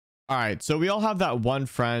All right, so we all have that one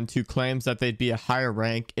friend who claims that they'd be a higher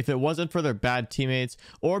rank if it wasn't for their bad teammates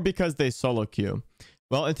or because they solo queue.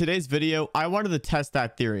 Well, in today's video, I wanted to test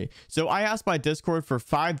that theory. So I asked my Discord for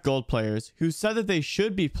 5 gold players who said that they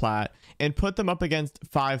should be plat and put them up against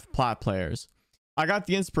 5 plat players. I got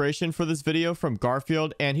the inspiration for this video from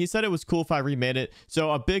Garfield, and he said it was cool if I remade it.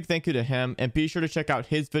 So a big thank you to him, and be sure to check out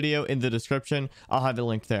his video in the description. I'll have it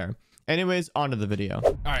linked there. Anyways, on to the video.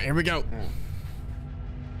 All right, here we go.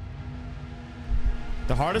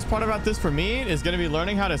 The hardest part about this for me is going to be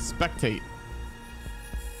learning how to spectate.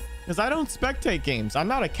 Because I don't spectate games. I'm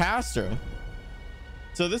not a caster.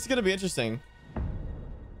 So this is going to be interesting.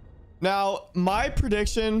 Now, my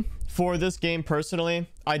prediction for this game personally,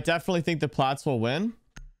 I definitely think the Plats will win.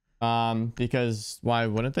 Because why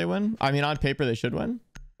wouldn't they win? I mean, on paper, they should win.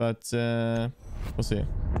 But we'll see.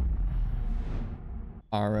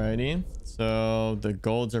 Alrighty. So the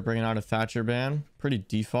golds are bringing out a Thatcher ban. Pretty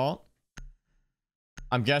default.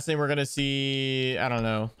 I'm guessing we're going to see, I don't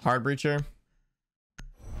know, Hard Breacher.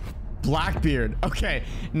 Blackbeard. Okay,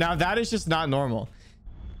 now that is just not normal.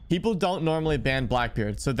 People don't normally ban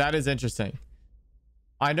Blackbeard, so that is interesting.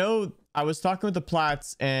 I know I was talking with the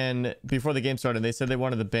Plats, and before the game started, they said they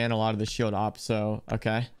wanted to ban a lot of the shield ops, so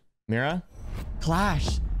okay. Mira?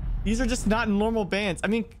 Clash. These are just not normal bans. I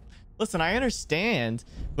mean, listen, I understand,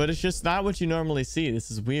 but it's just not what you normally see.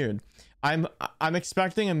 This is weird. I'm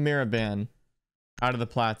expecting a Mira ban out of the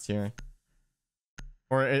Plats here,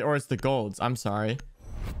 or it's the golds. I'm sorry.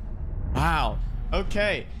 Wow.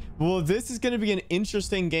 Okay, well, this is going to be an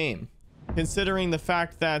interesting game considering the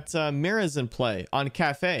fact that Mira is in play on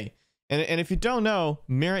Cafe, and if you don't know,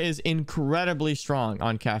 Mira is incredibly strong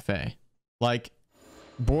on Cafe, like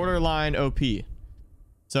borderline OP.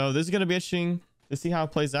 So this is going to be interesting to see how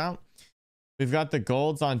it plays out. We've got the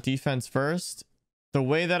golds on defense first. The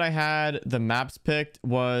way that I had the maps picked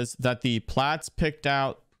was that the Plats picked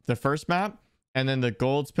out the first map, and then the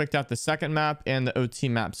golds picked out the second map and the OT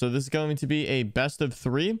map. So this is going to be a best of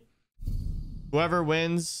 3. Whoever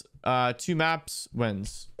wins 2 maps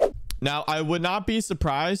wins. Now, I would not be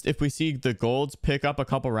surprised if we see the golds pick up a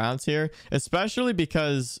couple rounds here, especially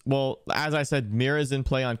because, well, as I said, Mira is in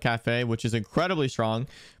play on Cafe, which is incredibly strong,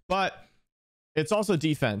 but it's also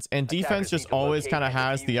defense, and defense just always kind of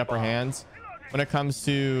has the upper hands when it comes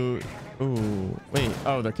to, ooh, wait,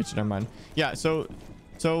 oh, they're kitchen, never mind. Yeah, so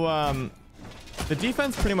the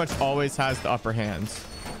defense pretty much always has the upper hands.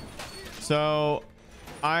 So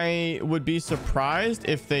I would be surprised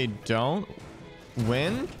if they don't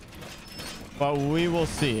win, but we will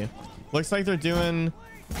see. Looks like they're doing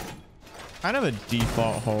kind of a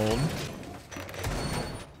default hold.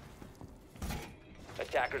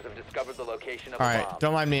 Attackers have discovered the location of all right,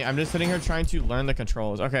 don't mind me, I'm just sitting here trying to learn the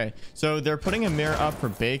controls. Okay, so they're putting a mirror up for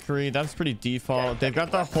bakery. That's pretty default. They've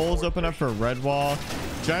got the holes open up for red wall.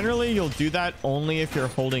 Generally you'll do that only if you're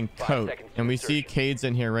holding coat, and we see Cade's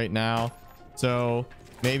in here right now, so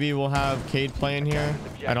maybe we'll have Cade play in here.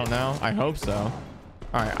 I don't know, I hope so. All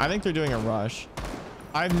right, I think they're doing a rush.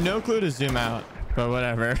 I have no clue to zoom out, but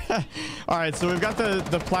whatever. All right, so we've got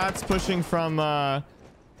the Plats pushing from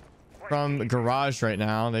garage right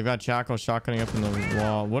now. They've got Jackal shotgunning up in the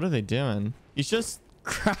wall. What are they doing? He's just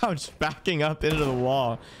crouched backing up into the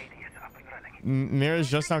wall.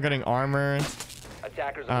 Mira's just not getting armor.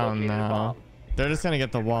 Oh no, they're just gonna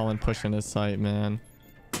get the wall and push into sight, man.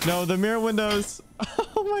 No, the Mira windows.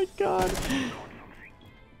 Oh my god.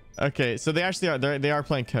 Okay, so they actually are, they are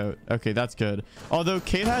playing coat. Okay, that's good. Although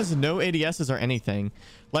Cade has no ADSs or anything.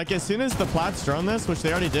 Like, as soon as the Plats drone this, which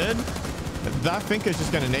they already did, that Fink is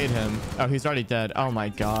just gonna nade him. Oh, he's already dead. Oh my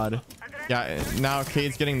god. Yeah, now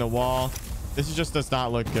Cade's getting the wall. This is just does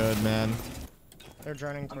not look good, man. They're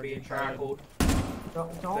droning towards being each other.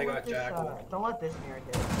 Don't let this mirror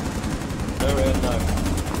hit.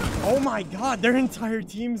 Oh my god, their entire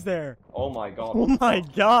team's there. Oh my god. Oh my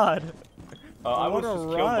god. I was What a just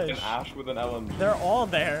killed rush. with an Ash with an LMG. They're all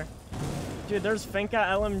there. Dude, there's Finka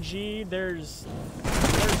LMG, there's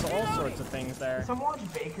all sorts of things there. Someone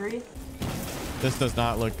watch bakery. This does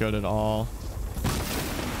not look good at all.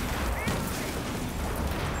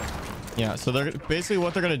 Yeah, so they're basically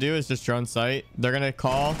what they're gonna do is just drone sight. They're gonna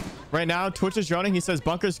call right now. Twitch is droning. He says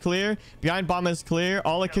bunker's clear, behind bomb is clear,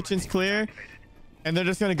 all the kitchen's clear, and they're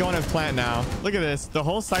just gonna go in and plant now. Look at this, the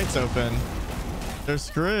whole site's open. They're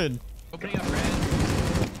screwed. Opening up red.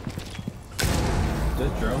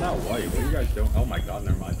 This drone out white. What are you guys doing? Oh my god,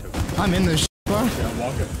 never mind. I'm in this bro. Yeah,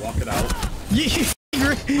 walk it out.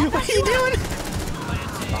 What are you doing?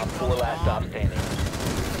 Top 4 last stop standing.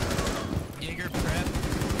 Jaeger prep.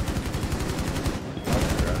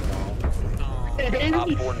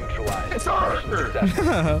 Op 4 neutralized. It's her. Mission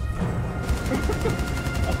successful.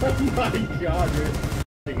 Oh my god, you're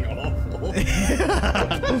awful.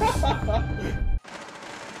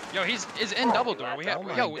 Yo, he's in double door. We have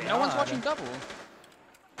no one's watching double.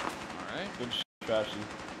 All right. Good trashy.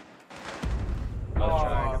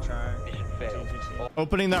 Good try. Mission failed.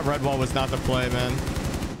 Opening that red wall was not the play, man.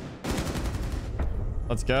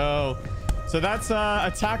 Let's go. So that's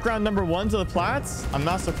attack round number 1 to the Plats. I'm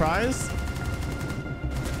not surprised.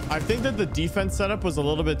 I think that the defense setup was a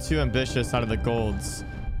little bit too ambitious out of the golds.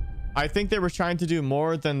 I think they were trying to do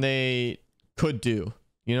more than they could do.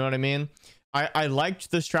 You know what I mean? I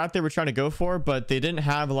liked the strat they were trying to go for, but they didn't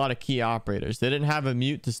have a lot of key operators. They didn't have a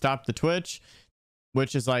mute to stop the Twitch,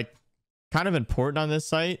 which is like kind of important on this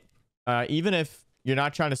site. Even if you're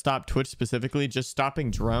not trying to stop Twitch specifically, just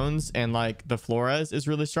stopping drones and like the Flores is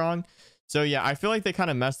really strong. So yeah, I feel like they kind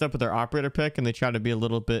of messed up with their operator pick and they tried to be a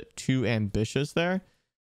little bit too ambitious there.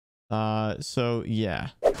 So yeah.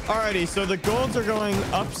 Alrighty, so the golds are going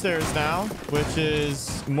upstairs now, which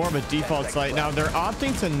is more of a default site. Now they're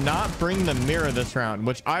opting to not bring the mirror this round,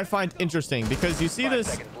 which I find interesting because you see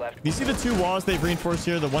this, you see the 2 walls they've reinforced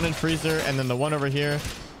here, the one in freezer and then the one over here.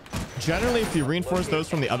 Generally, if you reinforce those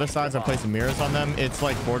from the other sides and place mirrors on them, it's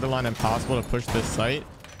like borderline impossible to push this site.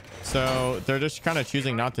 So they're just kind of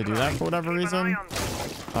choosing not to do that for whatever reason.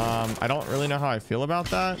 I don't really know how I feel about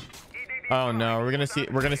that. Oh no, we're gonna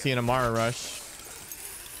see an Amara rush.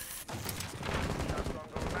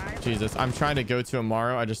 Jesus, I'm trying to go to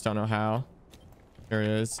Amaro. I just don't know how. There it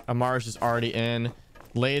is. Amara's just already in.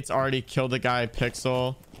 Late's already killed the guy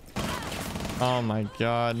Pixel. Oh my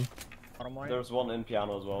god. There's one in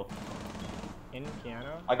piano as well. In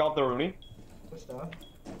piano? I got the Rooney. What's that?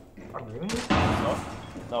 A Rooney?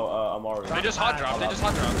 No, Amara. They just hot dropped.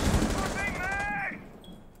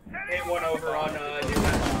 Hit one over on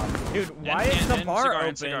Dude, why is the bar cigar,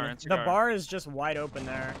 open? cigar. The bar is just wide open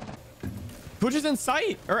there. Twitch is in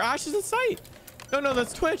sight, or Ash is in sight. No,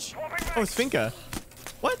 that's Twitch. Oh, it's Finka.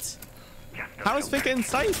 What? How is Finka in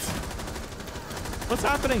sight? What's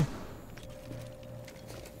happening?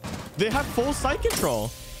 They have full sight control.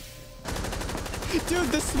 Dude,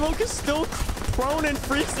 the smoke is still prone and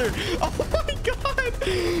freezer. Oh my god.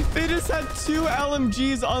 They just had 2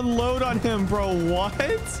 LMGs unload on him, bro. What?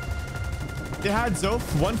 They had Zof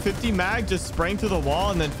 150 mag just spraying through the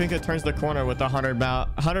wall, and then Finka turns the corner with a 100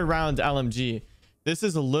 round LMG. This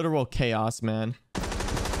is a literal chaos, man.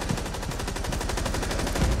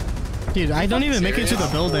 Dude, I don't even make it to the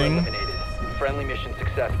building. Friendly mission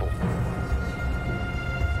successful.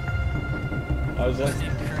 I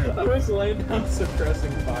was laying down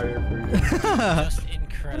suppressing fire for you. Just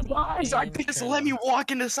incredible. Just let me walk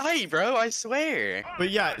into sight, bro. I swear. But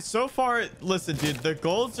yeah, so far, listen, dude, the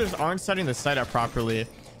golds just aren't setting the site up properly.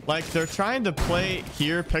 Like, they're trying to play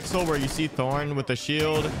here, Pixel, where you see Thorn with the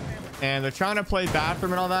shield, and they're trying to play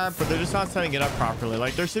bathroom and all that, but they're just not setting it up properly.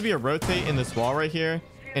 Like, there should be a rotate in this wall right here,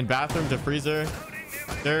 in bathroom to freezer.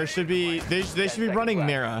 There should be, they should be running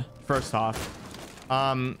Mira, first off.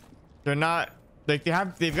 They're not, like,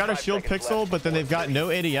 they've got a shield Pixel, but then they've got no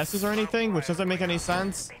ADSs or anything, which doesn't make any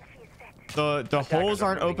sense. The holes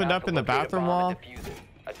aren't opened up in the bathroom wall,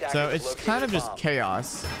 so it's kind of just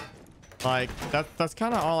chaos. Like, that's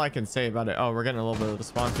kind of all I can say about it. Oh, we're getting a little bit of the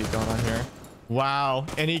spawn peek going on here. Wow,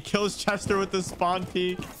 and he kills Chester with the spawn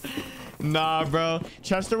peek. Nah, bro,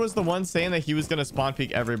 Chester was the one saying that he was gonna spawn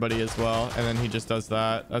peek everybody as well, and then he just does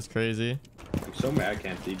that. That's crazy. I'm so mad I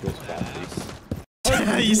can't see good spawn peeks.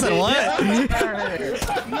 You said what?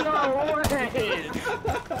 No way!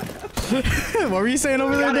 What were you saying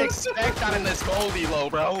over there, Gotta Nick? expect that in this Goldie low,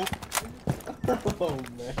 bro. Oh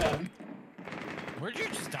man. Where'd you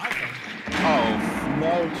just die from? Oh.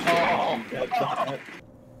 No.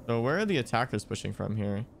 So where are the attackers pushing from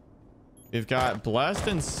here? We've got Blessed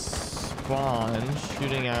and Spawn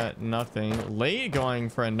shooting at nothing. Late going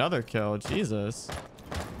for another kill. Jesus.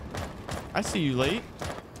 I see you, Late.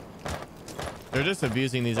 They're just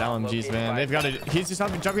abusing these LMGs, man. They've got to... He's just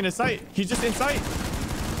jumping to sight. He's just in sight.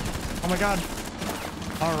 Oh my god.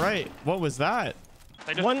 All right. What was that?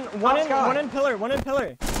 One in pillar.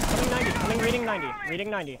 Coming 90. Coming reading 90. Reading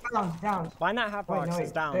 90. Down. Behind that half box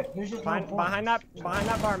is down. Behind that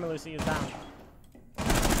bar, Malusi is down.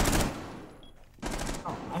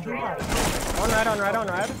 Oh, I think that. On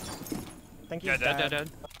red. Thank you. Dead.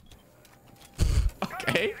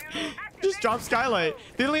 Okay. Just drop skylight.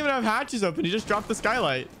 They don't even have hatches open. You just dropped the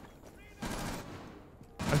skylight.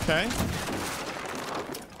 Okay.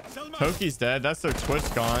 Toki's dead. That's their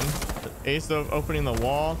Twitch gone. Ace of opening the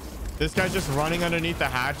wall. This guy's just running underneath the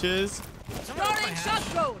hatches.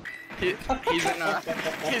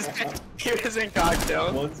 He's in he was in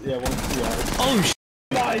cocktail. Once CR. Oh,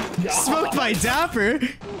 My God. smoked by Dapper.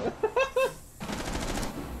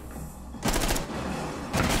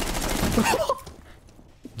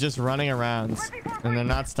 Just running around, and they're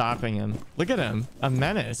not stopping him. Look at him, a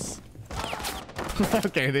menace.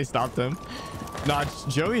 Okay, they stopped him. Nah,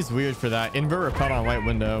 Joey's weird for that. Invert repel on white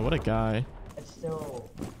window. What a guy. It's still.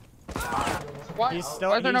 Why? He's still,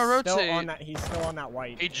 Why is there no still rotate? on that. He's still on that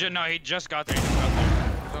white. No, he just got there. He just got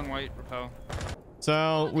there. He's on white repel.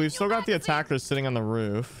 So we've still got the attackers sitting on the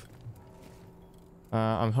roof.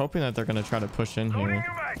 I'm hoping that they're gonna try to push in here.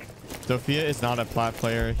 Sophia is not a plat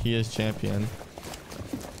player. He is champion.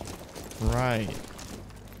 Right.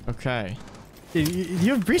 Okay.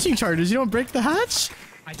 You have breaching charges. You don't break the hatch?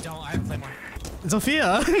 I don't. I haven't played more.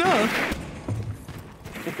 Sophia, no.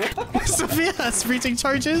 Sophia has breaching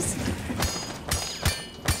charges.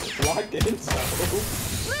 Locked in, so.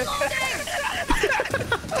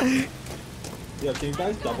 Yeah, can you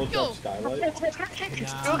guys double jump skylight?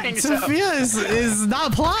 Sophia is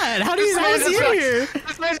not plat. How is he in here?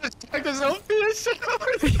 This man's just like this open.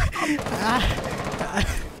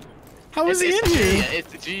 How is he in here?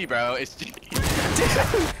 It's G, bro. It's G.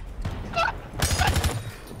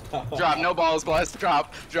 Drop. No balls, blessed.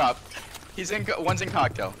 Drop. He's in. One's in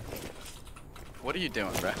cocktail. What are you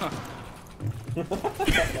doing, bro?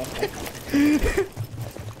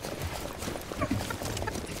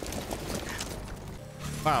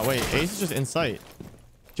 Wow, wait, Ace is just in sight.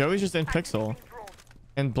 Joey's just in pixel.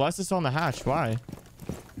 And Bless is still on the hatch. Why?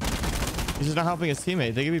 He's just not helping his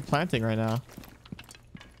teammate. They could be planting right now.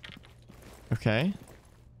 Okay.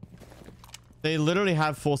 They literally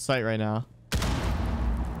have full sight right now.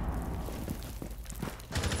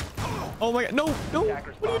 Oh my god, no! What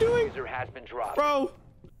are you doing? User has been dropped. Bro!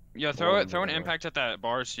 Yeah, throw an impact at that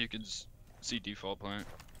bar so you can see default plant.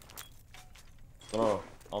 Oh,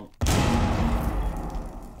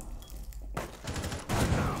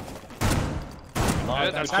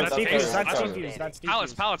 That's defuse. That's defuse. defuse. That's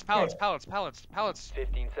Pallets.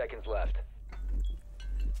 15 seconds left.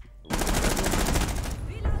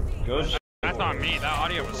 good. That's not me. That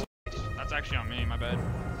audio was. That's actually on me. My bad.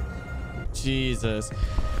 Jesus.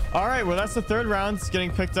 All right, well, that's the third round. It's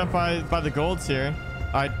getting picked up by the golds here.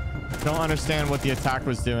 I don't understand what the attack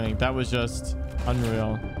was doing. That was just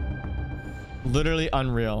unreal. Literally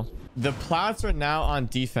unreal. The plats are now on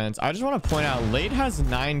defense. I just want to point out, Late has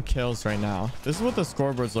 9 kills right now. This is what the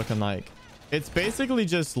scoreboard's looking like. It's basically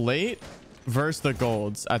just Late versus the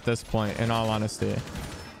golds at this point, in all honesty.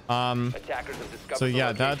 So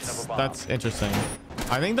yeah, that's interesting.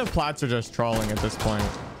 I think the plats are just trolling at this point.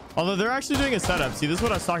 Although they're actually doing a setup. See, this is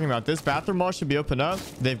what I was talking about. This bathroom wall should be opened up.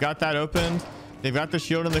 They've got that opened. They've got the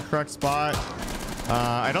shield in the correct spot.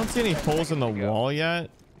 I don't see any holes in the wall yet.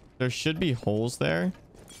 There should be holes there,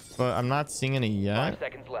 but I'm not seeing any yet. 5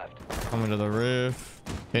 seconds left. Coming to the roof.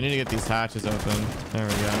 They need to get these hatches open. There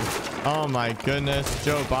we go. Oh my goodness.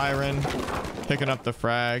 Joe Byron picking up the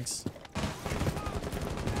frags.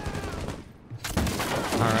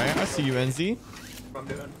 All right, I see you, NZ. I'm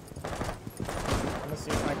doing. Let's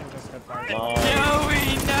see if I can just hit fire.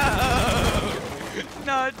 Joey, no!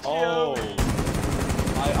 Not Oh. Joey.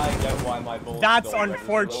 I get why my bullets That's don't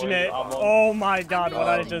unfortunate. register. I'm on- Oh my god, what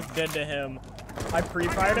I just did to him. I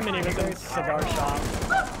pre-fired him and he was in cigar shop.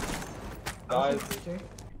 Guys,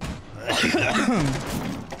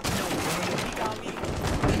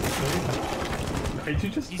 did you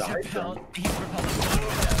just die?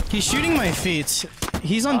 He's shooting my feet.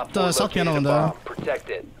 He's on the south piano window. Protect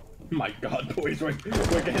it. My God, boys, we're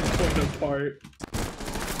getting torn apart.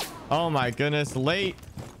 Oh my goodness. Late.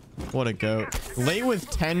 What a goat. Late with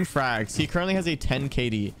 10 frags. He currently has a 10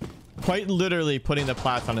 KD. Quite literally putting the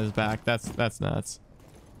plats on his back. That's nuts.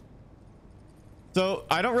 So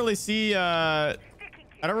I don't really see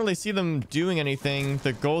them doing anything.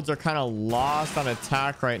 The golds are kind of lost on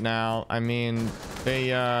attack right now. I mean,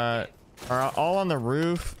 they are all on the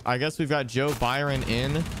roof. I guess we've got Joe Byron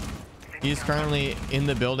in. He's currently in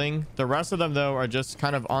the building. The rest of them, though, are just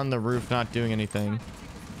kind of on the roof, not doing anything.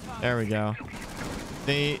 There we go.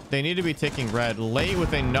 They need to be taking red. Late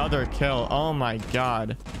with another kill. Oh my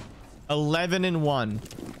god. 11-1.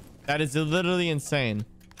 That is literally insane.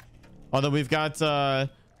 Although we've got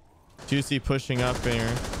Juicy pushing up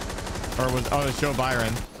here. Oh, it's Joe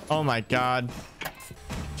Byron. Oh my god.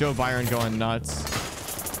 Joe Byron going nuts.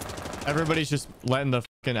 Everybody's just letting the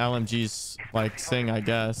fucking LMGs like sing, I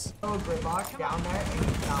guess. Down there.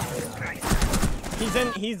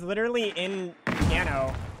 He's literally in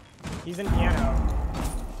piano. He's in piano.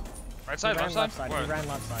 Right side, left side? He ran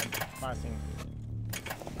left side. Last scene.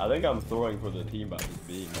 I think I'm throwing for the team by just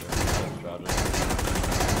being here. Bind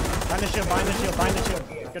the shield, bind the shield, bind the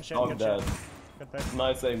shield. Good shit, I'm good dead. shit. Good pick.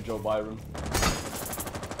 Nice aim, Joe Byron.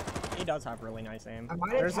 He does have really nice aim.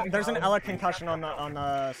 There's an Ella concussion on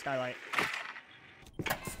the skylight.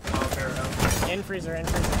 Oh, fair enough. In freezer, in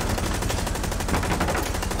freezer.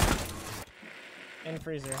 In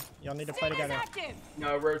freezer. You'll need to play together.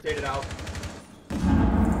 No, rotate it out.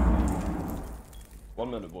 1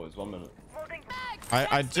 minute, boys. 1 minute.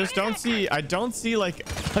 I just don't see like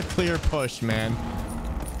a clear push, man.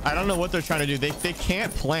 I don't know what they're trying to do. They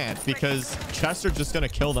can't plant because Chester's just gonna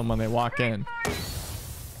kill them when they walk in.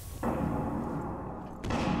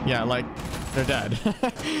 Yeah, like they're dead.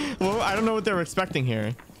 Well, I don't know what they were expecting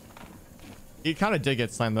here. He kind of did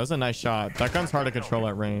get slammed. That was a nice shot. That gun's hard to control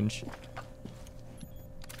at range.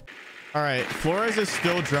 All right, Flores is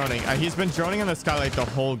still droning. He's been droning on the skylight the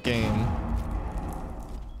whole game.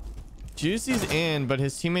 Juicy's in, but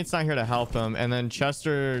his teammate's not here to help him. And then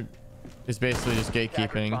Chester is basically just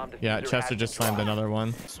gatekeeping. Yeah, Chester just slammed another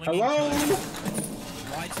one. Hello?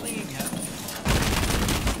 Wide swinging, yeah.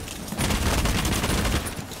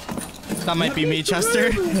 That might be me,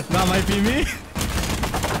 Chester. That might be me.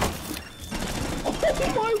 Oh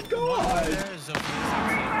my god!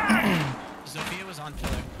 Zofia was on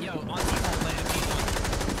pillar. Yo, on default land, he's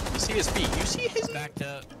on. You see his feet. You see his. Back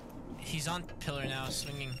to. He's on pillar now,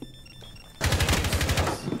 swinging.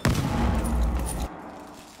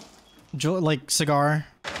 Joe, like cigar.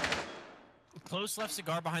 Close left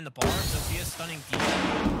cigar behind the bar. Zophia's stunning deep.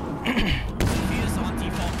 Zophia's on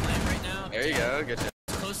default plan right now. There you go. Good job.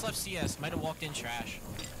 Close left CS. Might have walked in trash.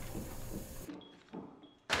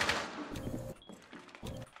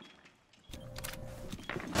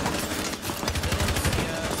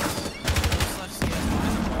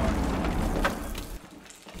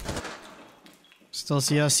 Still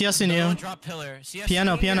CS. CS in you. Drop pillar. CS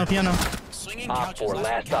Piano, piano, piano. Swinging Op couches. 4,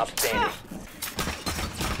 last stop standing.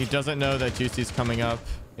 He doesn't know that Juicy's coming up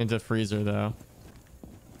into freezer though.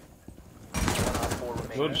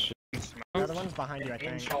 Good shit. The other one's behind you, I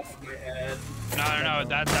think. No.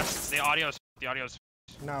 That's the audio's. The audio's.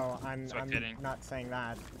 No, I'm Spectating. not saying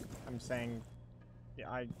that. I'm saying, yeah,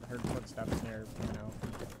 I heard footsteps near, you know,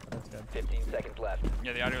 but it's good. 15 seconds left.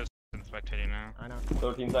 Yeah, the audio's spectating now. I know.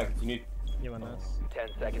 13 seconds. You need. You win this. 10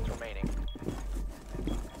 seconds remaining.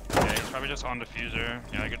 Yeah, he's probably just on diffuser.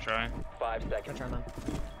 Yeah, I could try. 5 Good seconds. try, man.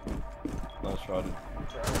 Nice shot. You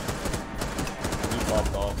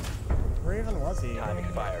popped off. Where even was he? Time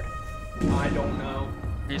expired. I don't know.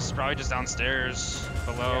 He's probably just downstairs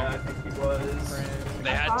below. Yeah, I think he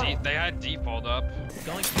was. They had default up.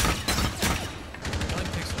 Going pixel. Going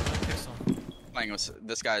pixel. Playing with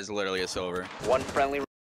this guy is literally a silver. One friendly.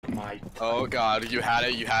 Oh god, you had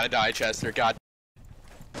it. You had to die, Chester. God.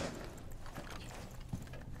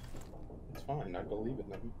 It's fine. I believe in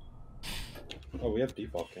them. Oh, we have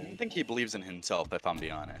default I cam. don't think he believes in himself, if I'm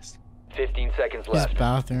being honest. 15 seconds His left.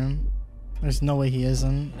 bathroom. There's no way he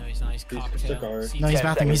isn't. No, he's not. He's cocktail. cigar. No, he's 10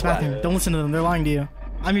 bathroom. He's seconds bathroom. left. Don't listen to them. They're lying to you.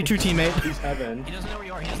 I'm your true teammate. He's heaven. He doesn't know where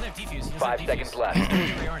you are. He doesn't have defuse. He doesn't 5 have seconds defuse. left. He doesn't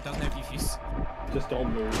know where you are. Doesn't have defuse. Just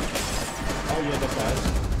don't move. Oh, you're the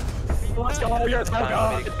best. Oh, your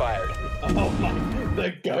time expired. Oh my,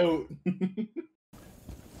 the goat.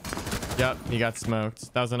 Yep, he got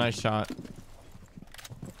smoked. That was a nice shot.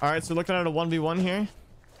 All right, so looking at a 1v1 here.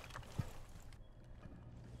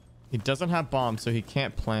 He doesn't have bombs, so he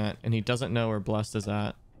can't plant, and he doesn't know where Blessed is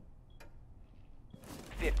at.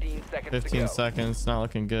 15 seconds 15 to go. seconds, not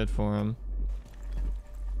looking good for him.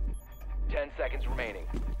 10 seconds remaining.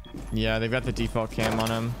 Yeah, they've got the default cam on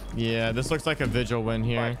him. Yeah, this looks like a Vigil win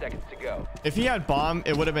here. 5 seconds to go. If he had bomb,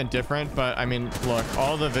 it would have been different, but I mean, look,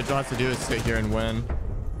 all the Vigil has to do is sit here and win.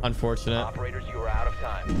 Unfortunate. Operators, you are out of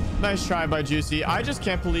time. Nice try by Juicy. I just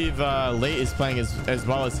can't believe Late is playing as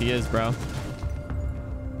well as he is, bro.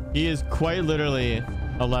 He is quite literally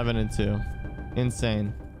 11-2.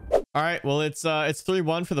 Insane. All right, well, it's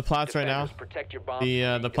 3-1 for the Plats right now. Defenders, protect your bombs.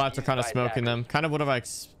 The Plats are kind of smoking them. Kind of what have I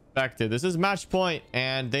expected. This is match point,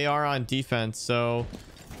 and they are on defense, so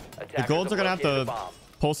the Golds are gonna have to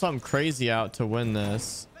pull something crazy out to win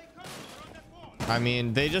this. I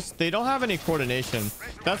mean, they don't have any coordination.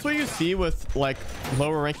 That's what you see with like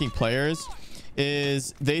lower ranking players,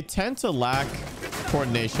 is they tend to lack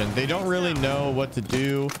coordination. They don't really know what to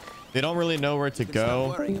do. They don't really know where to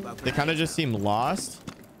go. They kind of just seem lost,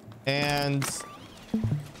 and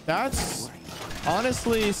that's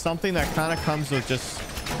honestly something that kind of comes with just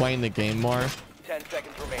playing the game more. 10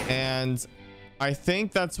 seconds remaining. And I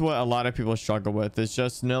think that's what a lot of people struggle with, is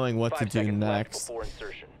just knowing what to 5 do seconds left next. before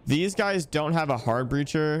insertion. These guys don't have a hard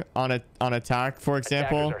breacher on attack, for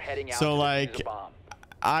example. Attackers are heading out So to like, defuse a bomb.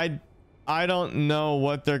 I don't know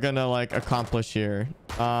what they're gonna like accomplish here.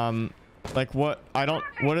 Like what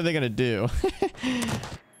are they gonna do?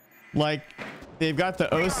 Like they've got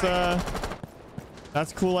the Osa.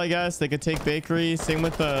 That's cool, I guess. They could take bakery. Same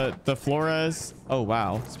with the Flores. Oh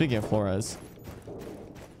wow. Speaking of Flores,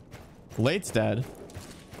 Late's dead.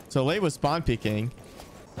 So Late was spawn peeking.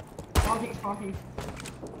 Spawn peek, spawn peek.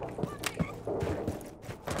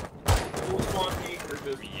 Full spawn peek or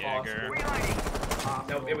just Jaeger.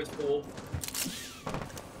 No, it was full.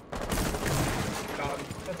 Got him.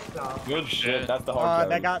 Good stuff. Good shit. That's the hard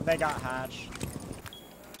they got hatch.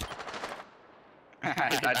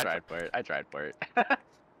 I tried for it.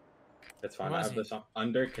 That's fine. I have this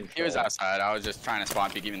under control. He was outside. I was just trying to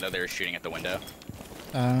spawn peek even though they were shooting at the window.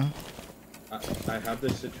 I have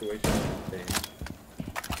this situation.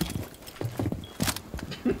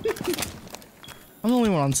 I'm the only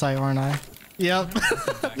one on site, aren't I? Yep.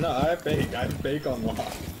 No, I fake on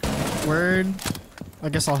lock. Word. I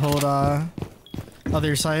guess I'll hold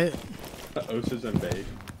other site. Osa's and bake.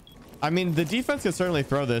 I mean, the defense can certainly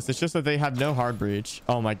throw this. It's just that they have no hard breach.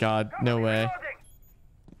 Oh my god, no way.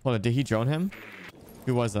 Hold on, did he drone him?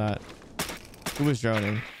 Who was that? Who was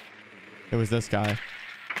droning? It was this guy.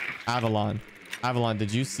 Avalon. Avalon,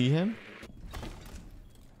 did you see him?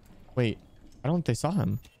 Wait, I don't think they saw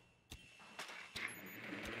him.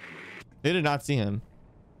 They did not see him.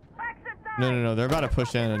 No, they're about to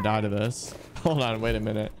push in and die to this. Hold on, wait a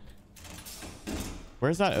minute.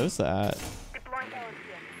 Where's that Osa at?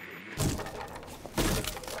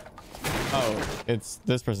 Oh, it's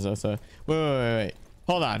this person's Osa. Wait.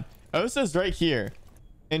 Hold on. Osa's right here.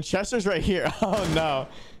 And Chester's right here. Oh no.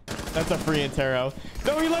 That's a free Intero.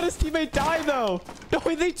 No, he let his teammate die though. No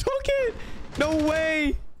way, they took it. No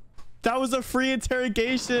way. That was a free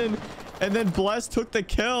interrogation. And then Bless took the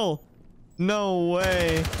kill. No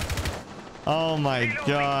way. Oh my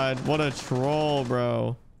god. What a troll,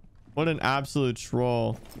 bro. What an absolute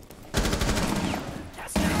troll.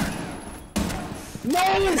 No!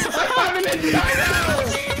 I'm having it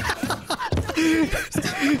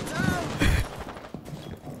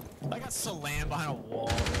I got slammed behind a wall.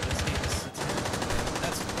 This game is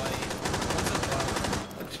that's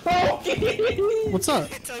funny. What's up?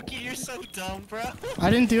 Toki, you're so dumb, bro.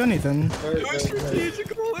 I didn't do anything. It was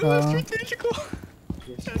strategical.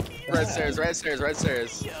 Red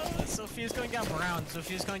stairs. Yo, Sophia's going down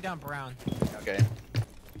brown. Okay.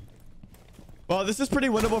 Well, this is pretty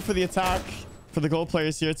winnable for the attack. For the gold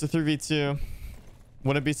players here, it's a 3v2.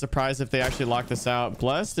 Wouldn't be surprised if they actually lock this out.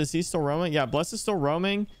 Blessed, is he still roaming? Yeah, Blessed is still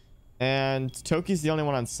roaming. And Toki's the only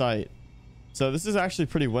one on site. So this is actually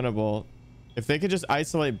pretty winnable. If they could just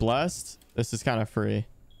isolate Blessed, this is kind of free.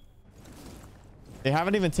 They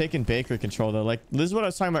haven't even taken bakery control though. Like, this is what I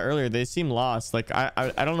was talking about earlier. They seem lost. Like,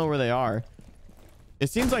 I don't know where they are. It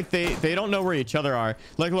seems like they don't know where each other are.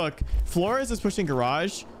 Like, look, Flores is pushing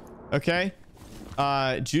garage. Okay.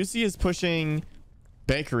 Juicy is pushing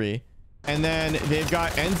bakery. And then they've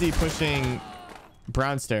got Enzy pushing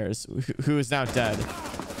brownstairs, who is now dead.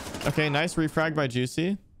 Okay, nice refrag by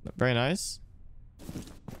Juicy. Very nice.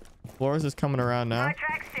 Flores is coming around now.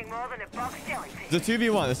 The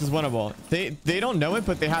 2v1. This is winnable. They don't know it,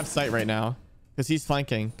 but they have sight right now because he's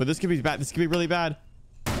flanking. But this could be bad. This could be really bad.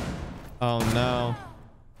 Oh no.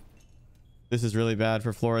 This is really bad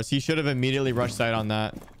for Flores. He should have immediately rushed sight on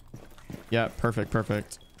that. Yeah, perfect.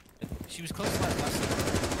 She was close to that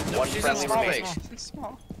last. One friendly remaining.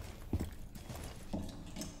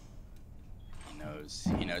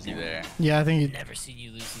 He knows you're there. Yeah, I think he... Never seen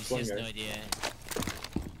you lose these. He has no idea.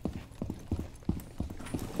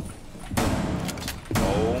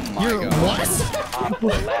 Oh my god.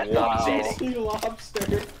 What?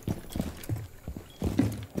 Lobster.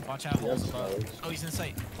 Watch out, holes above. Oh, he's in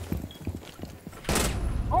sight.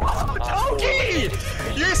 Oh, Toki!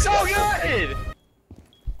 You're so good!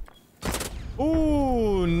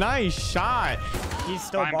 Ooh, nice shot. He's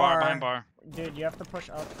still Behind bar. Dude, you have to push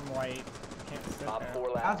up from white. You can't sit Top there. 4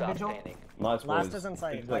 last stop standing. Nice Last is in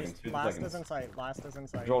sight. Last is in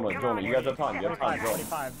sight. Jonah, you guys have time. You have time.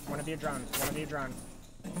 25. One of you drone.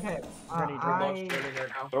 Okay. Ready,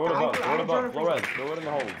 Throw it above. Flores, throw it in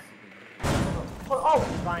the holes. Oh,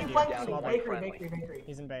 Behind you. flanking Small me. friendly. Bakery.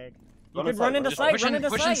 He's in bag. Run You could run into inside, sight. Push Run in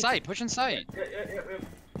into sight. Push in sight.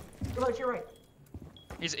 You're right.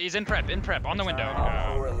 He's in prep on the window.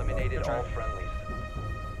 Top 4 eliminated all friendlies.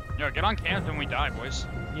 Yo, get on cams when we die, boys.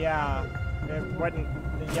 Yeah. It wouldn't.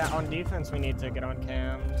 Yeah, on defense we need to get on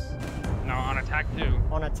cams. No, on attack too.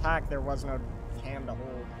 On attack there was no cam to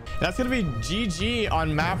hold. That's gonna be GG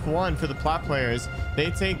on map 1 for the plat players.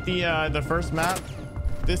 They take the first map.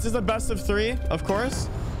 This is a best of 3, of course.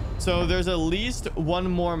 So there's at least one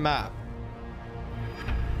more map.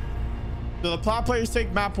 So the plot players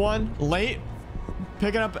take map 1 late,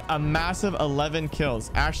 picking up a massive 11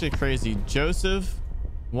 kills. Actually crazy. Joseph,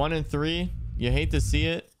 1 and 3. You hate to see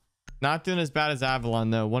it. Not doing as bad as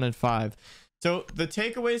Avalon though, 1 and 5. So the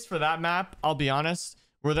takeaways for that map, I'll be honest,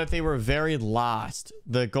 were that they were very lost.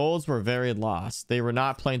 The golds were very lost. They were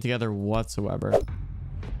not playing together whatsoever.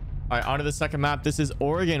 All right, on to the second map. This is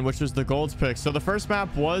Oregon, which was the Gold's pick. So the first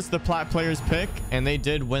map was the Plat players pick, and they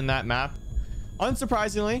did win that map.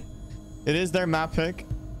 Unsurprisingly, it is their map pick.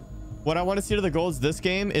 What I want to see to the Golds this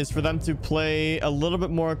game is for them to play a little bit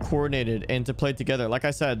more coordinated and to play together. Like I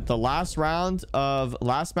said, the last round of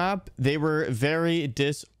last map, they were very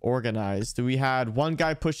disorganized. We had one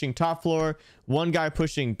guy pushing top floor, one guy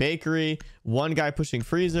pushing bakery, one guy pushing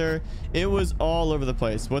freezer. It was all over the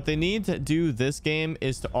place. What they need to do this game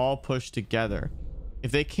is to all push together. If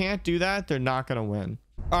they can't do that, they're not going to win.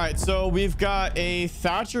 All right, so we've got a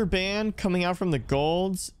Thatcher ban coming out from the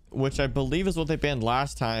Golds, which I believe is what they banned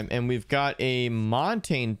last time. And we've got a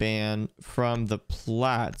Montaigne ban from the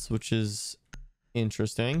Plats, which is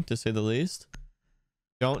interesting to say the least.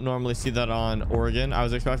 Don't normally see that on Oregon. I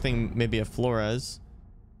was expecting maybe a Flores.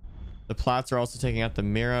 The Plats are also taking out the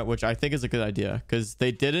Mira, which I think is a good idea because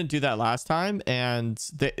they didn't do that last time, and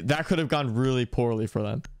that could have gone really poorly for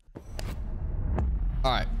them.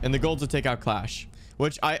 All right, and the Golds will take out Clash,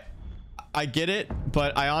 which I get it,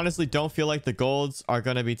 but I honestly don't feel like the Golds are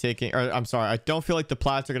going to be taking, or I'm sorry, I don't feel like the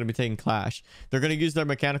Plats are going to be taking Clash. They're going to use their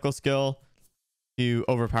mechanical skill to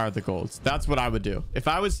overpower the Golds. That's what I would do. If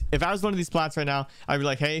I was one of these Plats right now, I'd be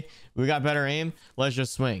like, hey, we got better aim. Let's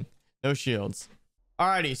just swing. No shields.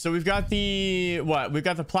 Alrighty, so we've got the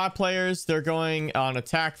Plat players. They're going on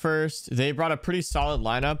attack first. They brought a pretty solid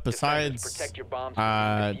lineup besides protect your bombs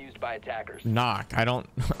from being used by attackers. Knock. I don't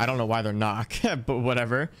know why they're Knock, but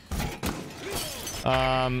whatever.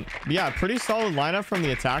 Yeah, pretty solid lineup from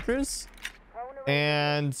the attackers,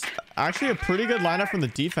 and actually a pretty good lineup from the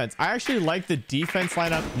defense. I actually like the defense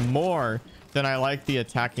lineup more than I like the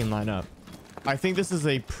attacking lineup. I think this is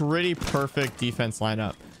a pretty perfect defense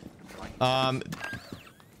lineup.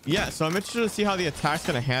 Yeah, so I'm interested to see how the attack's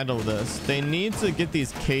going to handle this. They need to get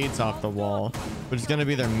these Cades off the wall, which is going to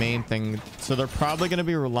be their main thing. So they're probably going to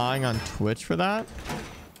be relying on Twitch for that,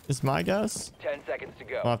 is my guess. 10 seconds to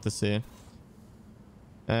go. We'll have to see.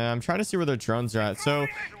 I'm trying to see where their drones are at. So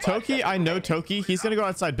Toki, I know Toki. He's going to go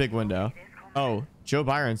outside big window. Oh, Joe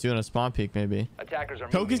Byron's doing a spawn peek maybe.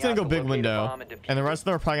 Toki's going to go big window, and the rest of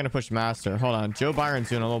them are probably going to push master. Hold on. Joe Byron's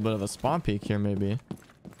doing a little bit of a spawn peek here maybe.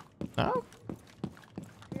 No?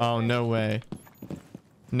 Oh, no way.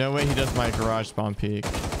 No way he does my garage spawn peek.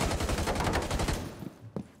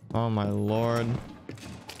 Oh, my lord.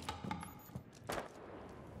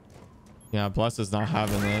 Yeah, Bless is not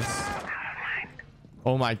having this.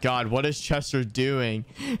 Oh, my God. What is Chester doing?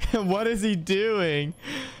 What is he doing?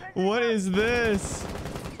 What is this?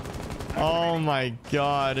 Oh, my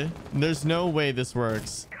God. There's no way this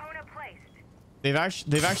works. They've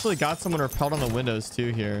actually got someone repelled on the windows,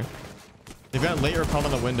 too, here. They've got late repelled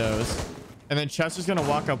on the windows. And then Chester's going to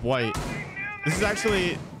walk up white.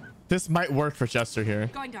 This might work for Chester here.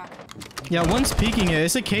 Yeah, one's peeking it.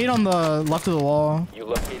 It's a Cade on the left of the wall. You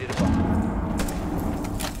located a bomb.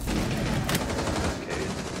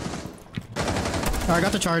 Alright, I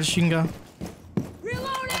got the charge. You can go.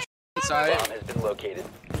 Reloading! Inside. Bomb has been located.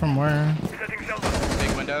 From where?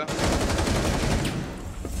 Big window.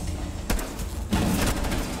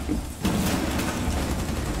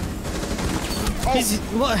 He's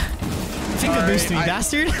what? Finger boost me,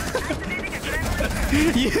 bastard!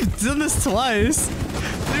 You've done this twice.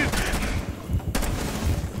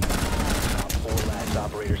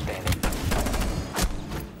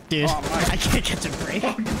 Dude, I can't catch a break.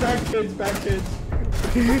 Back kids, back kids.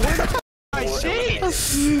 My shit!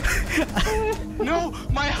 No,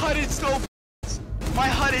 my HUD is so. My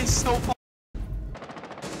HUD is so.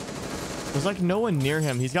 There's like no one near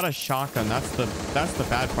him. He's got a shotgun. That's the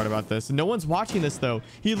bad part about this. No one's watching this though.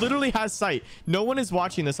 He literally has sight. No one is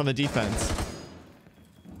watching this on the defense.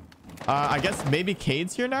 I guess maybe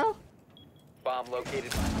Cade's here now. Bomb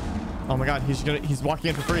located. Oh my God, he's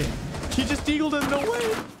walking in for free. He just deagled him. No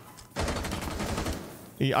way.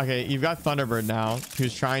 Okay, you've got Thunderbird now,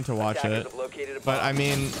 who's trying to watch it. But I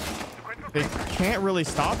mean, they can't really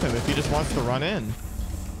stop him if he just wants to run in.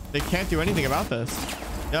 They can't do anything about this.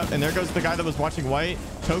 Yep, and there goes the guy that was watching white.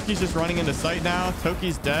 Toki's just running into sight now.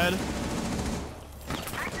 Toki's dead.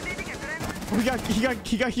 Oh, he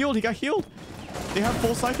got healed. He got healed. They have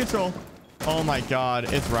full sight control. Oh my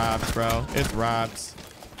God, it's wraps, bro. It's wraps.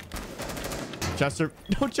 Chester,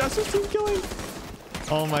 no, Chester's team killing.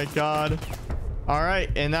 Oh my god. All right,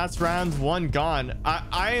 and that's round 1 gone.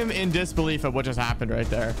 I am in disbelief of what just happened right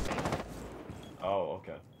there. Oh,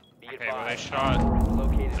 okay. Okay, well they shot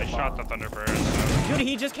the Thunderbird. So. Dude,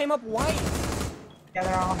 he just came up white. Yeah,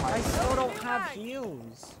 they're all I white. still don't have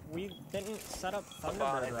heals. We didn't set up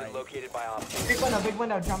Thunderbird right. Located by op. Big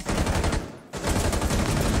window, jump in.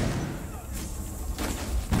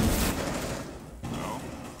 Oh,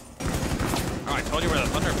 I told you where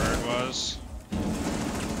the Thunderbird was.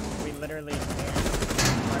 We literally,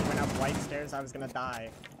 if I went up white stairs, I was gonna die.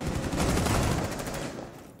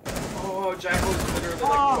 Oh, Jackal's literally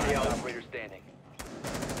like 20 out. Operator standing.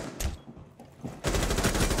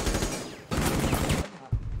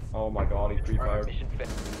 Oh my god, he pre-fired. Mission failed.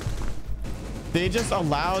 They just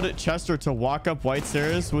allowed Chester to walk up white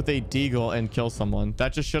stairs with a deagle and kill someone.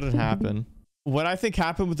 That just shouldn't happen. What I think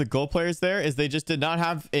happened with the gold players there is they just did not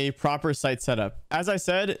have a proper site setup. As I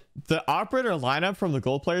said, the operator lineup from the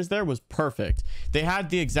gold players there was perfect. They had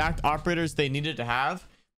the exact operators they needed to have,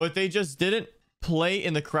 but they just didn't play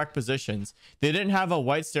in the correct positions. They didn't have a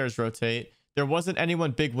white stairs rotate. There wasn't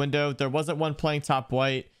anyone big window. There wasn't one playing top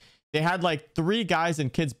white. They had like 3 guys in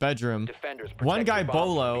kid's bedroom, one guy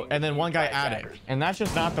bolo, and then one guy attic. And that's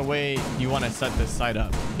just not the way you want to set this site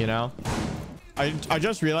up, you know? I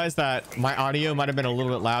just realized that my audio might have been a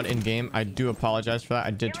little bit loud in game. I do apologize for that.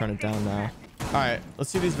 I did turn it down now. All right, let's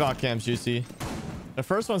see these Val cams, Juicy. The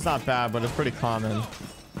first one's not bad, but it's pretty common.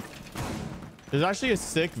 There's actually a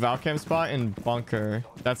sick Val cam spot in bunker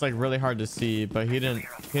that's like really hard to see, but he didn't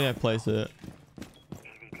place it.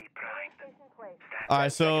 All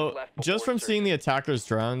right, so just from seeing the attackers'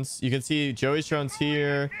 drones, you can see Joey's drone's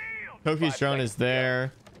here, Toki's drone is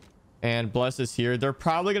there, and Bless is here. They're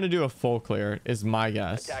probably gonna do a full clear, is my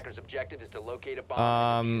guess. Attacker's objective is to locate a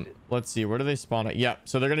bomb. Let's see, where do they spawn it? Yep,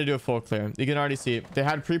 so they're gonna do a full clear. You can already see they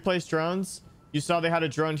had pre-placed drones. You saw they had a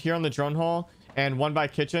drone here on the drone hole and one by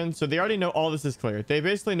kitchen, so they already know all this is clear. They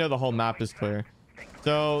basically know the whole map is clear.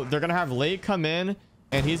 So they're gonna have Late come in,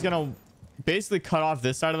 and he's gonna basically cut off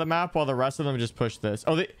this side of the map while the rest of them just push this.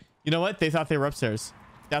 Oh, you know what? They thought they were upstairs.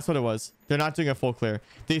 That's what it was. They're not doing a full clear.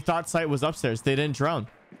 They thought site was upstairs. They didn't drone.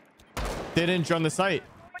 They didn't drone the site.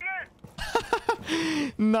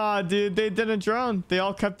 Nah, dude, they didn't drone. They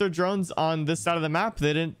all kept their drones on this side of the map.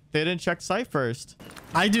 They didn't check site first.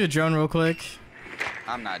 I do a drone real quick.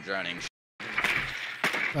 I'm not droning.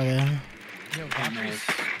 Okay. Yo, Valkyries.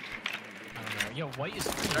 I don't know. Yo, white is.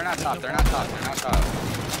 They're not top. They're not top. They're not top.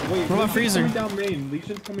 Wait, What about Freezer? Coming down main.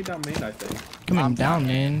 Legion's coming down main, I think. Coming down,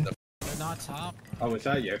 man. They're not top. Oh, is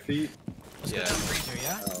that your feet? Yeah. Freezer,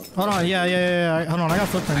 yeah? Hold on, yeah. Hold on, I got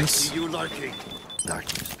footprints. You lurking.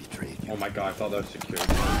 Darkness betrayed you. Oh my god, I thought that was secure.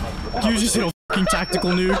 You just hit a fucking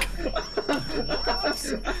tactical nuke.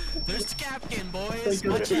 There's the Capkin, boys.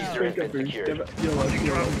 Watch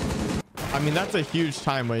out. I mean, that's a huge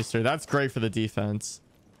time waster. That's great for the defense.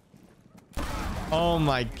 Oh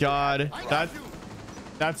my god.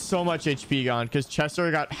 That's so much HP gone because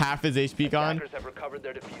Chester got half his HP gone. Attackers have recovered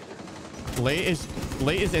their diffuser.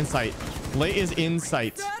 Late is in sight. Late is in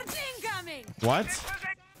sight. What?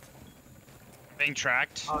 Being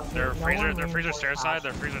tracked. They're freezer stair side.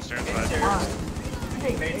 They're freezer stair side.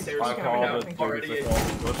 I called it.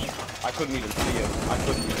 I couldn't even see him.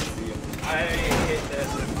 I hit this.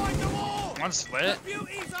 One split. They're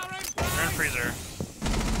in freezer.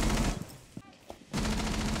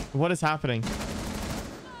 What is happening?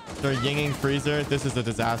 They're yinging freezer. This is a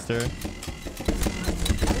disaster.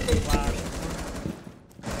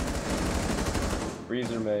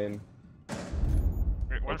 Freezer main.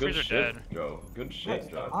 One freezer shit, dead. Joe. Good shit,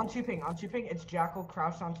 Joe. On 2 ping. It's Jackal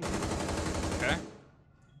crouched on 2 ping. Okay.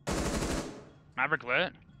 Maverick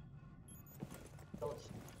lit.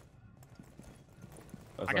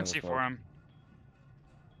 I can see for him.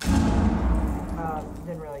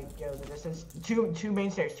 Didn't really go the distance. Two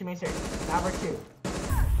main stairs. Maverick 2.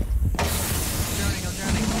 I'm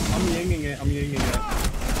drowning. I'm yinging it. Two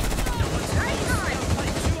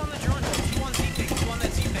on the drone. Two on Z-ping. Two on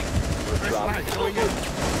that Z-ping.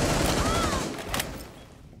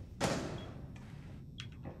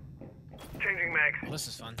 Changing mag. Well, this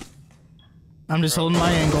is fun. I'm just holding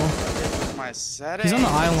my angle. My setting. He's on the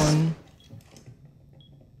island.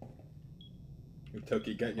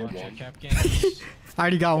 Toki, get your Watch one. out, Capkin. I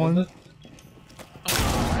already got one.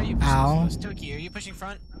 Why are you pushing Ow. so close? Toki, are you pushing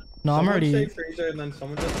front? No, I'm Someone already. say freezer and then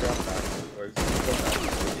someone just drop back. Or go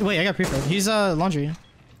back. Wait, I got pre-filled. He's laundry.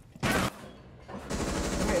 Okay,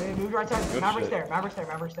 they moved right side. Good Maverick's shit. there. Maverick's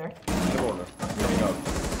there. Good order. There you go.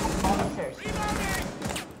 All the stairs.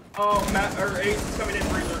 Oh, Matt or Ace is coming in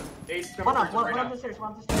freezer. Ace is coming One in up freezer right the now. stairs.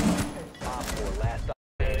 One up the stairs. Op 4 last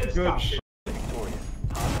Good shit.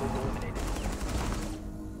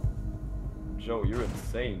 Joe, you're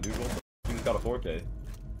insane, dude. You got a 4K.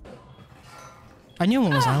 I knew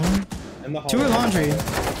one was island. And the 2 are laundry.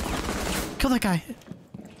 Kill that guy.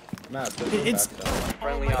 Matt, It's.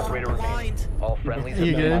 Friendly operator remains. All friendlies have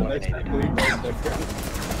You been good? eliminated.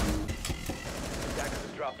 Attackers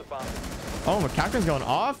have dropped the bomb. Oh, McCacken's going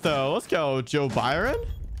off though. Let's go, Joe Byron.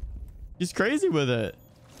 He's crazy with it.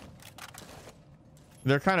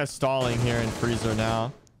 They're kind of stalling here in freezer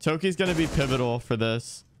now. Toki's gonna be pivotal for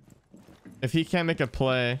this. If he can't make a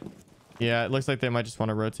play, yeah, it looks like they might just want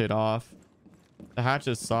to rotate off. The hatch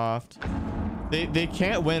is soft. They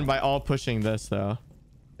can't win by all pushing this though.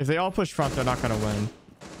 If they all push front, they're not gonna win.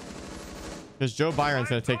 Because Joe Byron's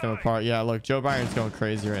gonna take them apart. Yeah, look, Joe Byron's going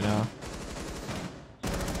crazy right now.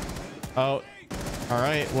 Oh, all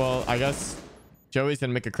right. Well, I guess Joey's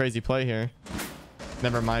gonna make a crazy play here.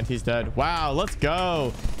 Never mind, he's dead. Wow, let's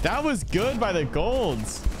go. That was good by the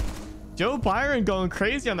golds. Joe Byron going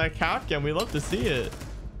crazy on that Capcan. We love to see it.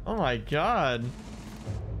 Oh my god.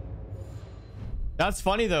 That's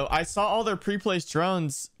funny though. I saw all their pre-placed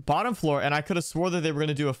drones bottom floor and I could have swore that they were going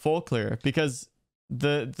to do a full clear because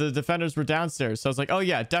the defenders were downstairs. So I was like, oh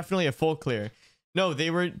yeah, definitely a full clear. No,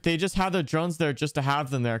 they just had their drones there just to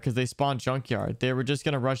have them there because they spawned junkyard. They were just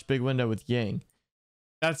going to rush big window with Ying.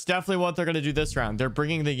 That's definitely what they're going to do this round. They're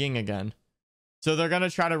bringing the Ying again. So they're going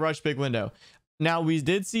to try to rush big window. Now, we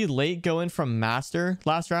did see late go in from master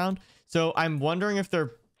last round. So I'm wondering if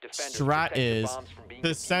their strat is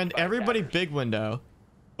to send everybody big window,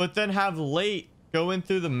 but then have late go in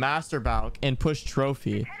through the master balk and push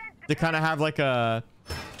trophy to kind of have like a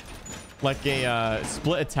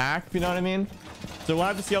split attack. You know what I mean? So we'll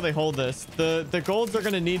have to see how they hold this. The golds are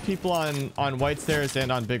going to need people on white stairs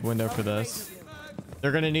and on big window for this.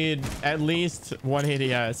 They're going to need at least one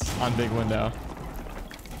ADS on big window.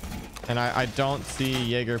 And I don't see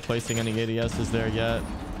Jaeger placing any ADSs there yet.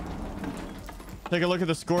 Take a look at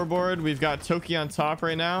the scoreboard. We've got Toki on top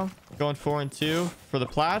right now, going 4-2 for the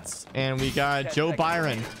Plats. And we got Joe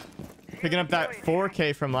Byron picking up that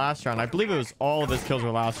 4K from last round. I believe it was all of his kills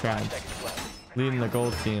were last round, leading the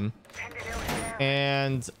gold team.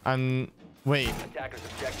 And wait,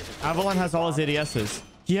 Avalon has all his ADSs.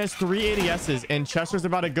 He has 3 ADSs and Chester's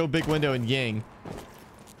about to go big window and Ying.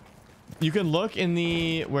 You can look in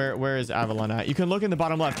the where is Avalon at? You can look in the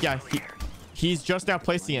bottom left. Yeah, he's just now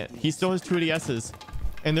placing it. He still has 2 ADSs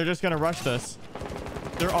and they're just gonna rush this.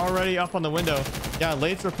 They're already up on the window. Yeah,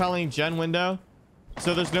 late's repelling gen window,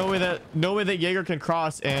 so there's no way that Jaeger can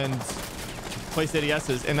cross and place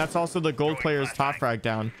ADSs. And that's also the gold player's top frag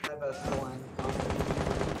down.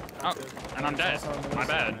 Oh, and I'm dead. My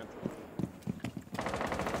bad.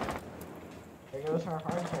 There goes our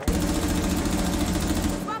hard carry.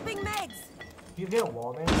 Swapping megs. You get a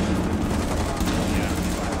wall there? Yeah.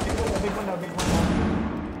 Big window, big window.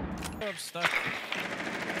 I'm stuck.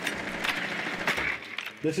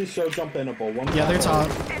 This is so jump inable. One Yeah, they're top.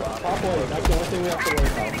 Top lane. That's the only thing we have to worry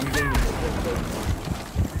about. I'm doing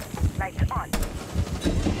Lights on.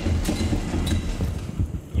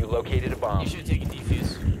 You located a bomb. You should have taken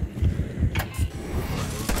defuse.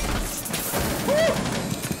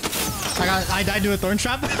 I died to a thorn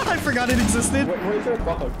trap. I forgot it existed. Where's your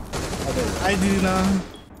bug? I do know.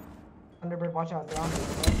 Thunderbird, watch out. They're on me.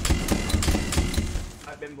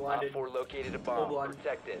 I've been Op blinded. 4 located a bomb.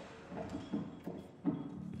 Protect it.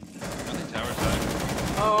 Nothing tower side.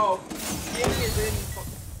 Oh, Ying is in.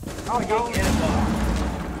 Oh, Ying in a box.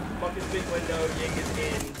 Fuck this big window. Ying is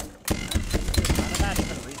in. How did that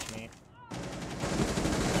even reach me?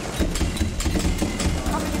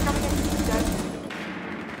 Coming in. Dead.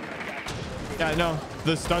 Yeah, no,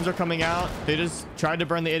 the stuns are coming out. They just tried to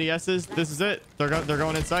burn the ADSs. This is it. They're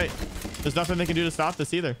going in sight. There's nothing they can do to stop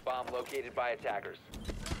this either. Bomb located by attackers.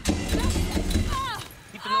 Keep the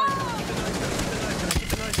noise going. Keep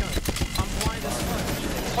the noise going. I'm blind as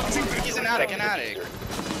fuck. He's an attic.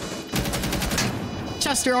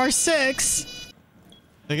 Chester R6.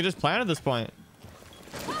 They can just plan at this point.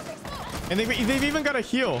 And they've even got a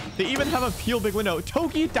heal. They even have a peel big window.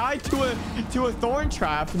 Toki died to a thorn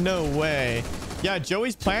trap. No way. Yeah,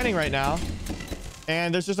 Joey's planning right now.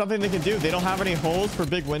 And there's just nothing they can do. They don't have any holes for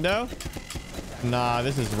big window. Nah,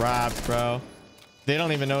 this is wraps, bro. They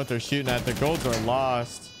don't even know what they're shooting at. The golds are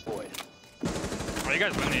lost. Oh, you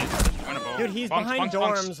guys win these. Winnable. Dude, he's Bunks, behind bunks,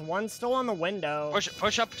 dorms. bunks. One's still on the window.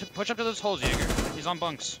 Push up to those holes, Jaeger. He's on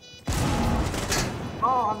bunks.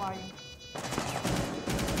 Oh, I'm lying.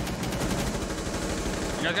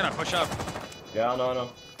 You guys gotta push up. Yeah, no.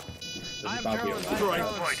 I'm Carolyn.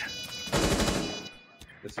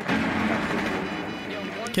 This is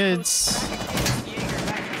Kids.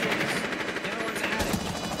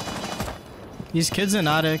 These kids in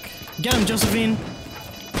attic. Get him, Josephine.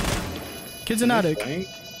 Kid's an attic.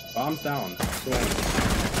 Bombs down. Swing.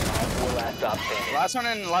 Last stop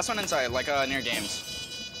standing. Last one inside, like near games.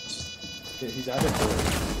 He's out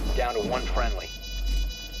of Down to one friendly.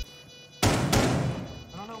 I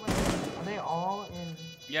don't know whether are they all in.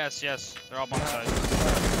 Yes, they're all bomb sides.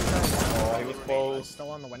 Oh, he was close. Still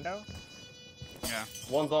on the window? Yeah.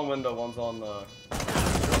 One's on window, one's on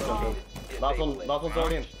last one's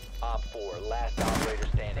already in. Op 4, last operator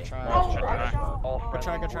standing. Try. All Good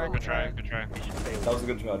try, Good try. That was a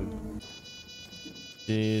good try, dude.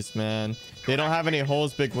 Jeez, man. They don't have any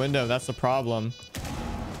holes, big window. That's the problem.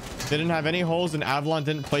 They didn't have any holes, and Avalon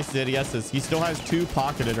didn't place his ADSs. He still has 2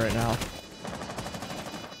 pocketed right now.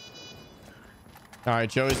 All right,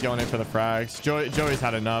 Joey's going in for the frags. Joey's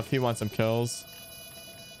had enough. He wants some kills.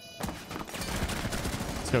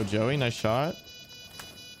 Let's go, Joey. Nice shot.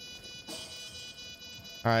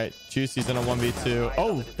 All right, Juicy's in a 1v2.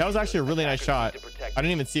 Oh, that was actually a really nice shot. I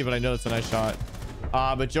didn't even see it, but I know it's a nice shot.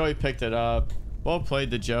 But Joey picked it up. Well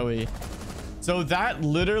played to Joey. So that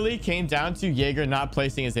literally came down to Jaeger not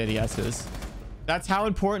placing his ADSs. That's how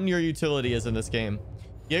important your utility is in this game.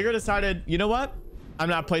 Jaeger decided, you know what? I'm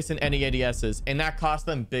not placing any ADSs, and that cost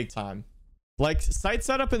them big time. Like, site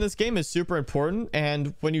setup in this game is super important,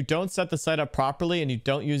 and when you don't set the site up properly and you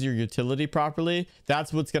don't use your utility properly,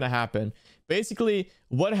 that's what's going to happen. Basically,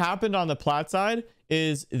 what happened on the plat side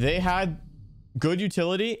is they had good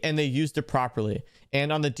utility and they used it properly.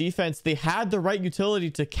 And on the defense, they had the right utility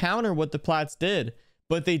to counter what the plats did,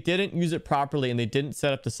 but they didn't use it properly and they didn't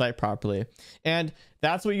set up the site properly. And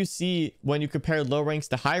that's what you see when you compare low ranks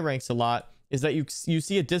to high ranks a lot, is that you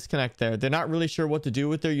see a disconnect there. They're not really sure what to do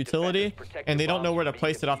with their utility, and they don't know where to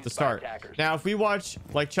place it off the start. Now, if we watch,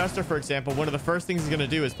 like Chester, for example, one of the first things he's going to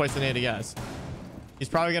do is place an ADS. He's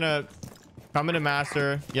probably going to come into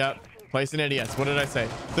master. Yep. Place an ADS. What did I say?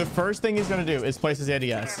 The first thing he's going to do is place his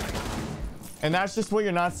ADS. And that's just what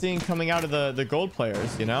you're not seeing coming out of the gold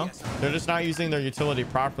players, you know? They're just not using their utility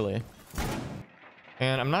properly.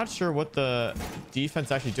 And I'm not sure what the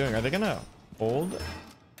defense actually doing. Are they going to hold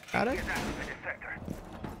attic?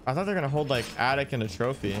 I thought they're going to hold like attic and a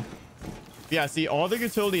trophy. Yeah, see, all the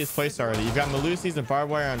utility is placed already. You've got Malusi's and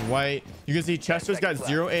barbed wire on white. You can see Chester's got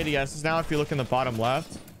 0 ADSs now if you look in the bottom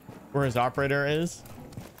left where his operator is.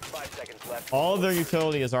 5 seconds left. All of their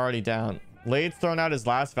utility is already down. Lade's thrown out his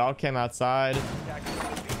last Valve cam outside.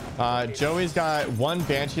 Joey's got 1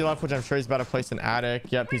 Banshee left, which I'm sure he's about to place an attic.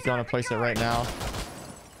 Yep, he's going to place it right now.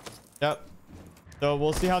 Yep. So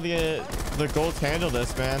we'll see how the golds handle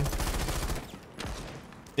this, man.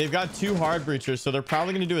 They've got 2 hard breachers, so they're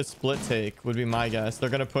probably going to do a split take, would be my guess. They're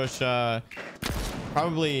going to push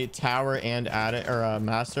probably tower and attic or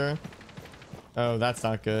master. Oh, that's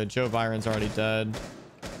not good. Joe Byron's already dead.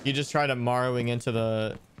 He just tried Maroing into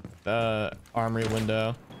the armory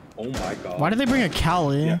window. Oh my god. Why did they bring a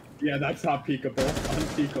Cali? Yeah, that's not peekable.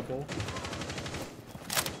 Unpeekable.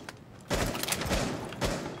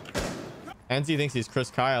 NZ thinks he's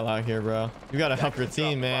Chris Kyle out here, bro. You gotta help your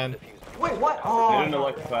team, man. Wait, what? Oh. They didn't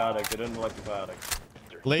electrify attic. They didn't electrify attic.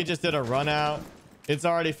 Lay just did a run out. It's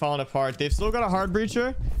already fallen apart. They've still got a hard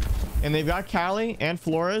breacher, and they've got Cali and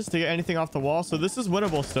Flores to get anything off the wall. So this is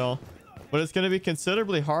winnable still, but it's going to be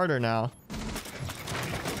considerably harder now.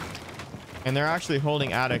 And they're actually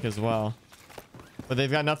holding attic as well, but they've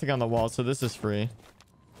got nothing on the wall. So this is free.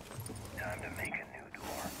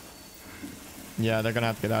 Yeah, they're going to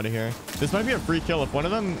have to get out of here. This might be a free kill. If one of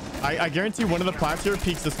them, I guarantee one of the plats here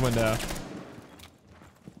peeks this window.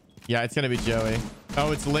 Yeah, it's going to be Joey.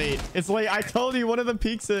 Oh, it's late. It's late. I told you one of them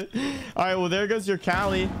peeks it. All right, well, there goes your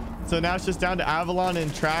Cali. So now it's just down to Avalon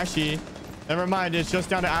and Trashy. Never mind. It's just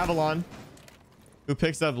down to Avalon, who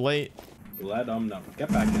picks up late. Let them know.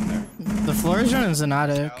 Get back in there. The Flores run is an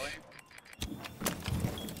attic.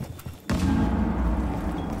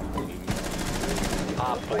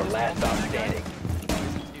 Op 4, last stop standing.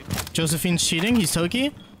 Josephine's cheating. He's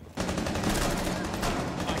Toki.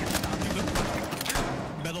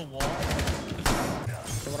 Metal wall.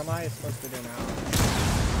 So what am I supposed to do now?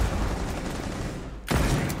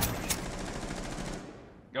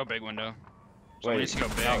 Go big window. Wait, Somebody needs to go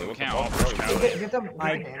big. Cali, We what can't the all fuck, push bro? Cali. Get them.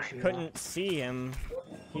 I couldn't see him.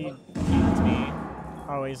 He peeked me.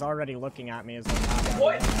 Oh, he's already looking at me as I'm not.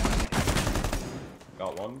 What?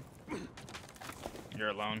 Got one. You're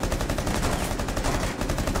alone.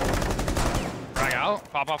 Frag out.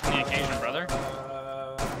 Pop off on the occasion, brother.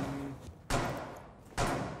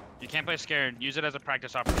 You can't play scared. Use it as a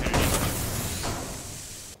practice opportunity.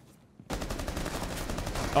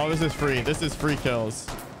 Oh, this is free. This is free kills.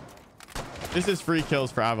 This is free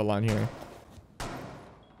kills for Avalon here.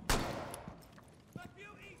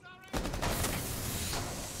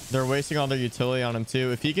 They're wasting all their utility on him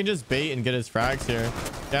too. If he can just bait and get his frags here.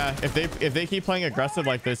 Yeah, if they keep playing aggressive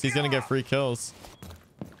like this, he's gonna get free kills.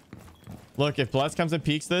 Look, if Bless comes and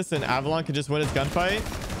peeks this and Avalon can just win his gunfight,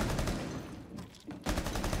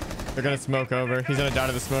 they're gonna smoke over. He's gonna die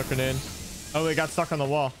to the smoke grenade. Oh, he got stuck on the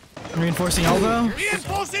wall. Reinforcing elbow.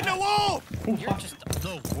 Reinforcing the wall! You're just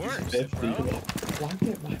the worst, 50. bro. Why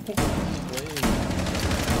can't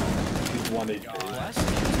He's 180.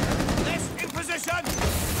 Less in position!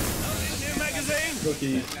 New magazine!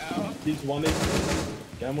 Cookie. He's 180.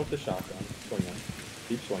 Get him with the shotgun. Swinging.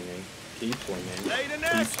 Keep swinging. Keep swinging. Lay the Keep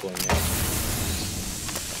nest! swinging.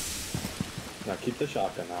 Now keep the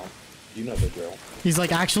shotgun out. You know the drill. He's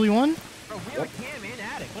like actually one. Bro, we are cam in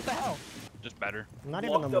attic. What the hell? Just better. Not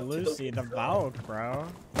even the Lucy, the Valk, bro.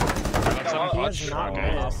 That's some He clutch. is not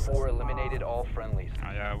Okay. Op missed. 4 eliminated all friendlies.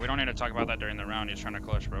 Oh, yeah, we don't need to talk about that during the round. He's trying to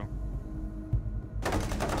clutch, bro.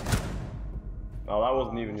 Oh, that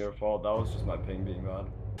wasn't even your fault. That was just my ping being bad.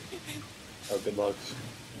 Oh, good luck.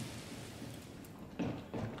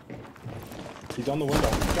 He's on the window.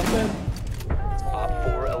 Jump in. Op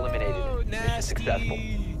 4 eliminated. Mission successful.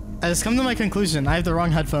 I just come to my conclusion. I have the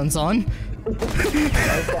wrong headphones on.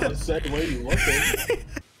 I said, where you looking?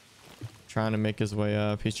 Trying to make his way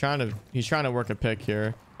up. He's trying to work a pick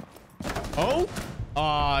here. Oh,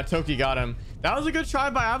 Toki got him. That was a good try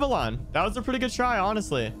by Avalon. That was a pretty good try,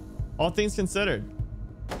 honestly, all things considered.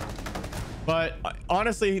 But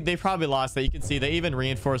honestly, they probably lost that. You can see they even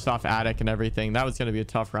reinforced off attic and everything. That was going to be a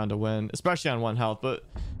tough round to win, especially on 1 health. But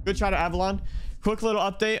good try to Avalon. Quick little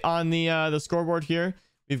update on the scoreboard here.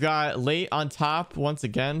 We've got Late on top once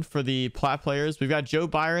again for the plat players. We've got Joe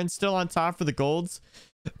Byron still on top for the golds.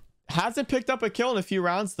 Hasn't picked up a kill in a few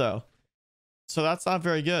rounds though, so that's not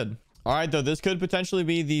very good. All right, though, this could potentially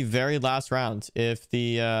be the very last round if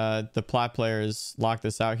the plat players lock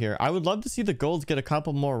this out here. I would love to see the golds get a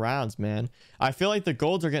couple more rounds, man. I feel like the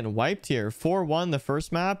golds are getting wiped here. 4-1 the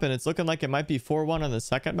first map, and it's looking like it might be 4-1 on the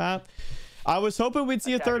second map. I was hoping we'd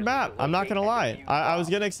see a third map. I'm not gonna lie. I was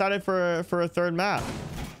getting excited for a third map,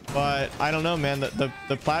 but I don't know, man.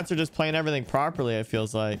 The plats are just playing everything properly, it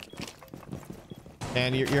feels like.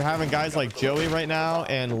 And you're having guys like Joey right now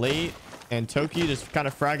and Late and Toki just kind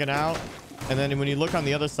of fragging out. And then when you look on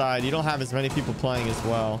the other side, you don't have as many people playing as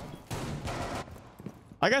well.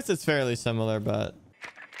 I guess it's fairly similar, but...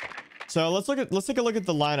 So let's take a look at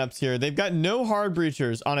the lineups here. They've got no hard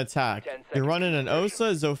breachers on attack. They're running an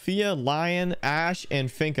Osa, Zofia, Lion, Ash, and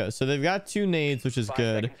Finka. So they've got 2 nades, which is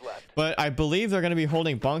good. But I believe they're going to be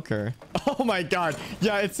holding bunker. Oh my god.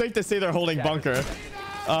 Yeah, it's safe to say they're holding bunker.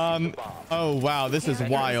 Oh wow, this is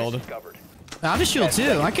wild. I have a shield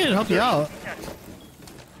too. I can help you out.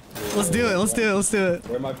 Let's do it. Let's do it. Let's do it.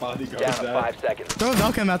 Where my bodyguard Down to 5 seconds. Throw a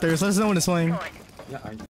Valcam out there so let's know when to swing. Yeah,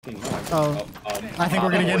 I Oh, I think we're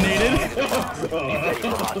gonna get naded. Be ready for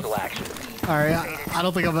hostile action. All right, I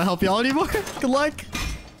don't think I'm gonna help y'all anymore. Good luck.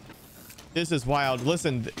 This is wild.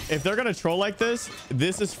 Listen, if they're gonna troll like this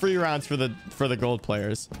is free rounds for the gold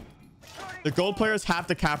players. The gold players have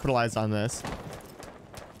to capitalize on this.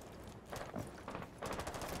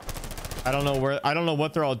 I don't know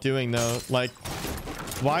what they're all doing though. Like,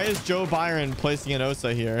 why is Joe Byron placing an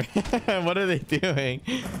Osa here? What are they doing?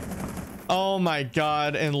 Oh my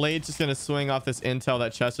god. And Late's just gonna swing off this intel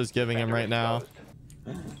that Chester's giving him right now.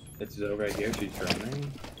 It's Zoe right here. She's drowning.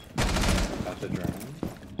 About to drown.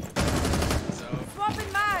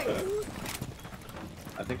 Swapping mine!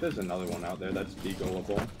 I think there's another one out there that's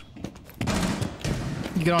be-goalable.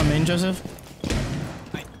 You get on main, Joseph?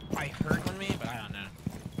 I heard one me, but I don't know.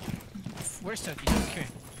 Where's Toki? Okay.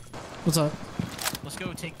 What's up? Let's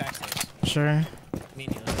go take backstairs. Sure. Me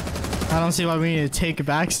neither. I don't see why we need to take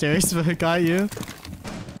backstairs, but I got you.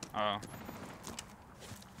 Oh.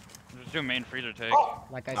 Just do main freezer take.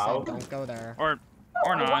 Like I said, don't go there. Or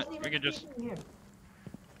not. We could just...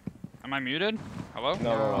 Am I muted? Hello?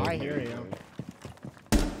 No, I hear you.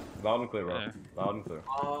 Loud and clear, bro. Yeah. Loud and clear.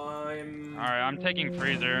 Alright, I'm taking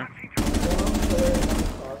freezer.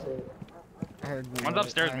 I heard One's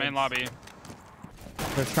upstairs, main lobby.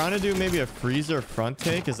 They're trying to do maybe a freezer front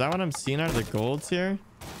take. Is that what I'm seeing out of the golds here?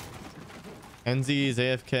 NZ's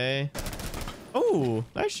AFK. Oh,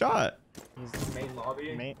 nice shot. He's main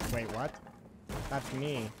lobby. Wait, what? That's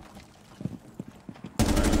me.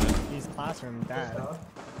 He's classroom dad.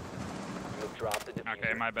 You'll drop the diffuser.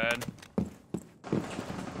 Okay, my bad.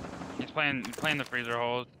 He's playing the freezer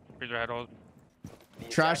hold. Freezer head hold.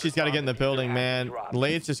 Trash, he's got to get in the building, man.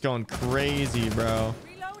 Late's just going crazy, bro.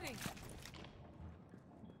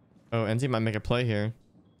 Oh, NZ might make a play here.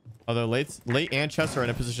 Although Late and Chester are in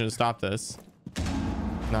a position to stop this.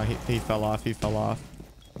 No, he fell off. He fell off.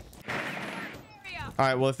 All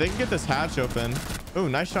right, well, if they can get this hatch open. Oh,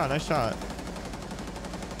 nice shot, nice shot.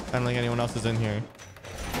 I don't think anyone else is in here.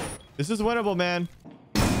 This is winnable, man.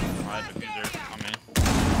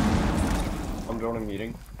 I'm joining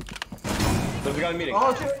meeting. There's a guy in meeting.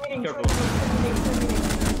 Oh, two meeting. Careful.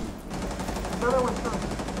 Another one's coming.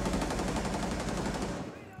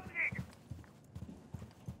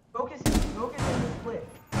 Focus in the split.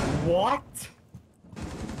 What?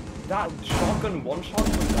 That shotgun one shot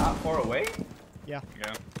was that far away? Yeah.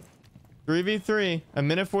 3v3. A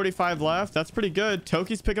minute 45 left. That's pretty good.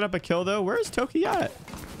 Toki's picking up a kill, though. Where's Toki at?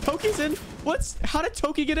 Toki's in. How did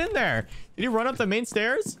Toki get in there? Did he run up the main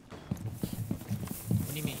stairs?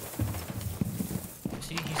 What do you mean?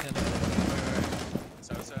 See, he said.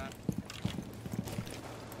 So sad.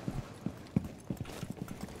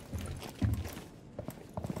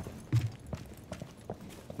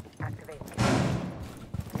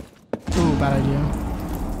 Ooh, bad idea.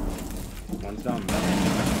 One's down.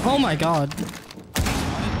 Oh my god.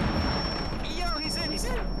 Yo, he's in. He's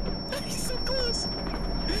so close.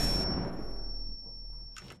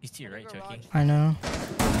 He's to your right, Toki. I know.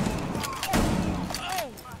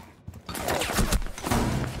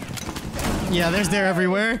 Yeah, they're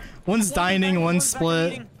everywhere. One's dining, one's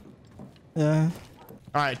split. Yeah.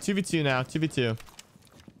 All right, 2v2 now. 2v2.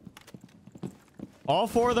 All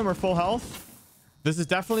four of them are full health. This is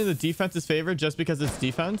definitely the defense's favorite just because it's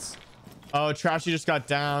defense. Oh, Trashy just got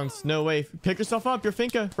downed. No way. Pick yourself up. You're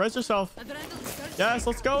Finka. Res yourself. Yes,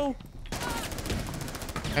 let's go.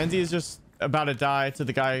 Enzy is just about to die to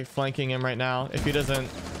the guy flanking him right now. If he doesn't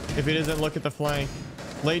look at the flank.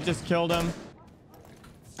 Late just killed him.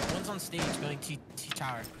 One's on stage going T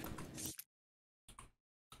tower.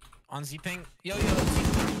 On Z ping. Yo,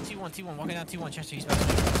 T1, walking down T1. Chester, he's about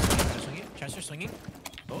to swing. Chester swinging.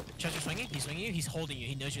 Oh, Chester swinging. He's swinging you. He's holding you.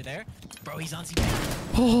 He knows you're there. Bro, he's on Z ping.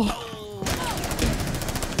 Oh.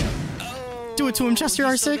 Do it to him, Chester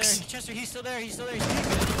R6. Chester, he's still there. He's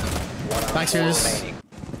Backstairs.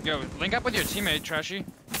 Yo, link up with your teammate, Trashy.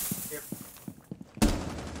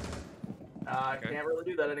 Can't really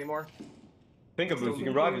do that anymore. Think of boost. You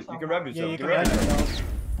can rev yourself. Yeah, you You can can rev rev yourself.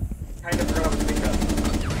 Kind of forgot to think of.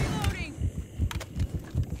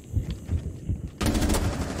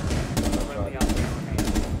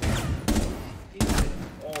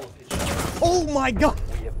 Oh my god!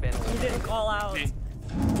 We have been He didn't call out.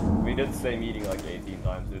 We did the same meeting like 18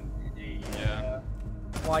 times, dude. Yeah.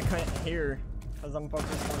 Well, I couldn't hear because I'm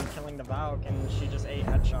focused on killing the Valk and she just ate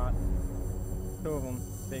headshot. Two of them,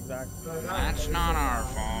 to be exact. That's not our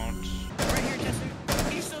fault. Right here, Chester.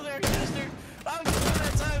 He's still there, Chester. Oh, you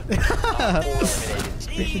that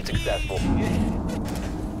time. Mission successful.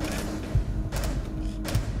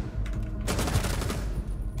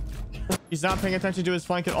 He's not paying attention to his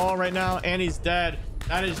flank at all right now, and he's dead.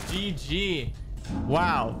 That is GG.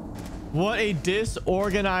 Wow. What a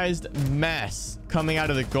disorganized mess coming out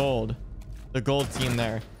of the gold team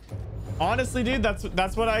there. Honestly, dude,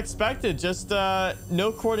 that's what I expected. Just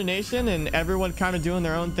no coordination and everyone kind of doing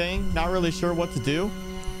their own thing. Not really sure what to do.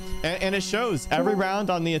 And it shows every round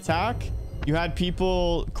on the attack. You had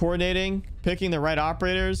people coordinating, picking the right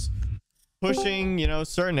operators, pushing,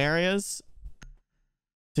 certain areas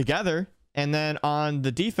together. And then on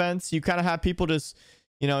the defense, you kind of have people just,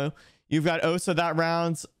 you've got Osa that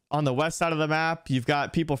rounds on the west side of the map. You've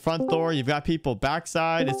got people front door. You've got people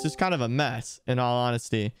backside. It's just kind of a mess, in all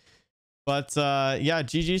honesty. But yeah,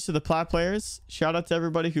 GG's to the plat players. Shout out to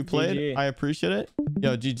everybody who played. GG. I appreciate it.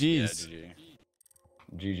 Yo, GG's. Yeah,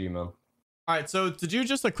 GG, man. All right, so to do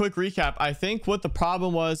just a quick recap, I think what the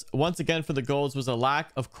problem was, once again, for the Golds was a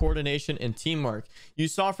lack of coordination and teamwork. You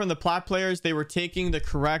saw from the plat players, they were taking the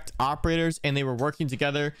correct operators and they were working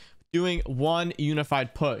together, doing one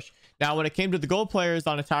unified push. Now, when it came to the gold players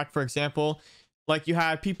on attack, for example, like you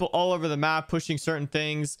had people all over the map pushing certain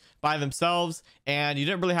things by themselves, and you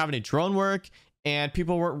didn't really have any drone work, and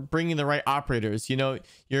people weren't bringing the right operators.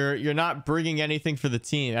 You're not bringing anything for the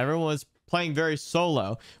team. Everyone was playing very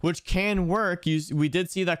solo, which can work. We did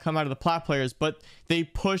see that come out of the plat players, but they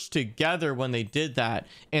pushed together when they did that,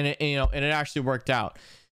 and it actually worked out.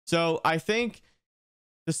 So I think,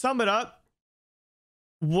 to sum it up,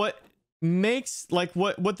 what makes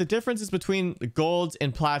what the difference is between the golds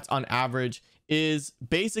and plats on average is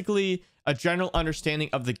basically a general understanding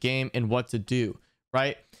of the game and what to do,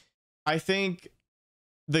 right? I think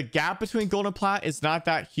the gap between gold and plat is not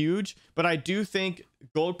that huge, but I do think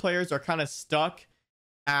gold players are kind of stuck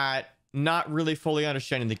at not really fully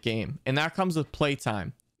understanding the game, and that comes with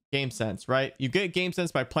playtime, game sense, right? You get game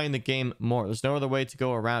sense by playing the game more. There's no other way to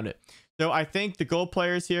go around it. So I think the gold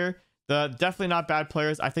players here, The definitely not bad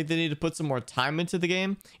players. I think they need to put some more time into the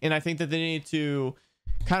game, and I think that they need to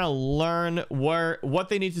kind of learn what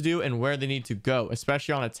they need to do and where they need to go,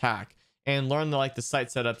 especially on attack, and learn the site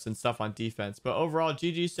setups and stuff on defense. But overall,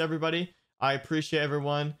 GG's to everybody. I appreciate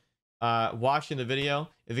everyone watching the video.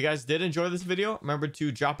 If you guys did enjoy this video, remember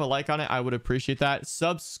to drop a like on it. I would appreciate that.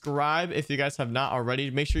 Subscribe if you guys have not already.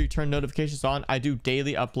 Make sure you turn notifications on. I do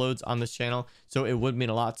daily uploads on this channel, so it would mean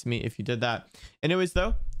a lot to me if you did that. Anyways,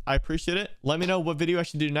 though, I appreciate it. Let me know what video I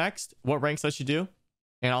should do next, what ranks I should do,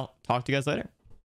 and I'll talk to you guys later.